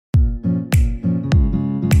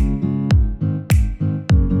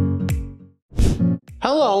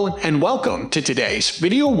Hello and welcome to today's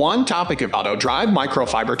video 1 topic of Autodrive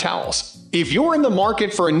Microfiber Towels. If you're in the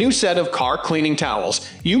market for a new set of car cleaning towels,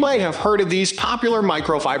 you might have heard of these popular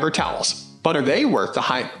microfiber towels. But are they worth the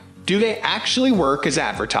hype? Do they actually work as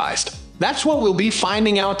advertised? That's what we'll be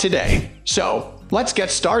finding out today. So, let's get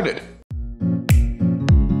started.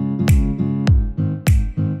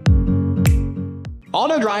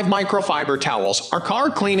 Autodrive Microfiber Towels are car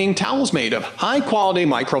cleaning towels made of high-quality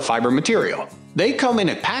microfiber material. They come in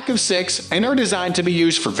a pack of 6 and are designed to be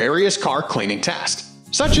used for various car cleaning tasks,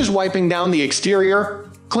 such as wiping down the exterior,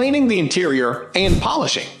 cleaning the interior, and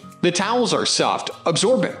polishing. The towels are soft,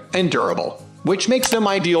 absorbent, and durable, which makes them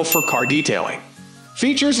ideal for car detailing.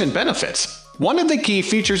 Features and benefits. One of the key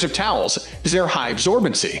features of towels is their high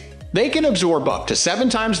absorbency. They can absorb up to 7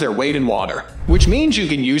 times their weight in water, which means you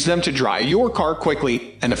can use them to dry your car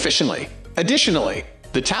quickly and efficiently. Additionally,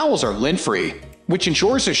 the towels are lint-free, which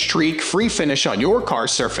ensures a streak-free finish on your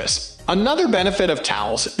car's surface. Another benefit of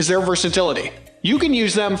towels is their versatility. You can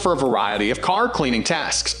use them for a variety of car cleaning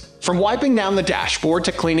tasks, from wiping down the dashboard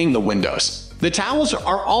to cleaning the windows. The towels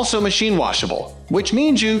are also machine washable, which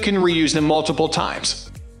means you can reuse them multiple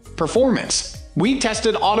times. Performance. We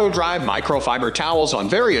tested Autodrive Microfiber Towels on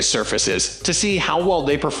various surfaces to see how well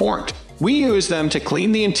they performed. We used them to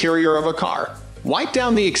clean the interior of a car, wipe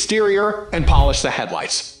down the exterior, and polish the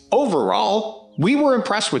headlights. Overall, we were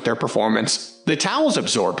impressed with their performance. The towels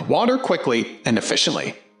absorbed water quickly and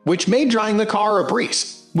efficiently, which made drying the car a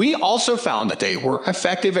breeze. We also found that they were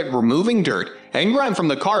effective at removing dirt and grime from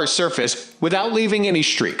the car's surface without leaving any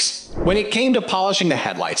streaks. When it came to polishing the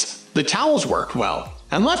headlights, the towels worked well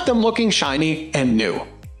and left them looking shiny and new.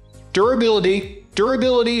 Durability.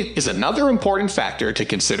 Durability is another important factor to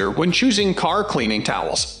consider when choosing car cleaning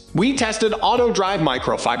towels. We tested Autodrive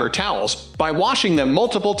Microfiber Towels by washing them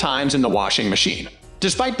multiple times in the washing machine.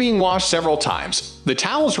 Despite being washed several times, the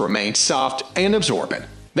towels remained soft and absorbent.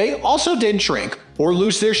 They also didn't shrink or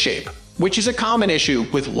lose their shape, which is a common issue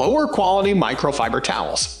with lower quality microfiber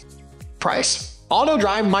towels. Price.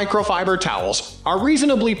 Autodrive Microfiber Towels are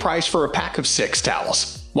reasonably priced for a pack of 6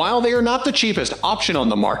 towels. While they are not the cheapest option on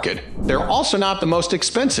the market, they're also not the most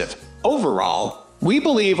expensive. Overall, we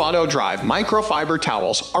believe Autodrive Microfiber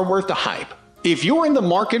Towels are worth the hype. If you're in the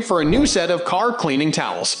market for a new set of car cleaning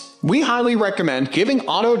towels, we highly recommend giving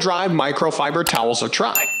Autodrive Microfiber Towels a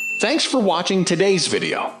try. Thanks for watching today's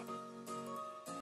video.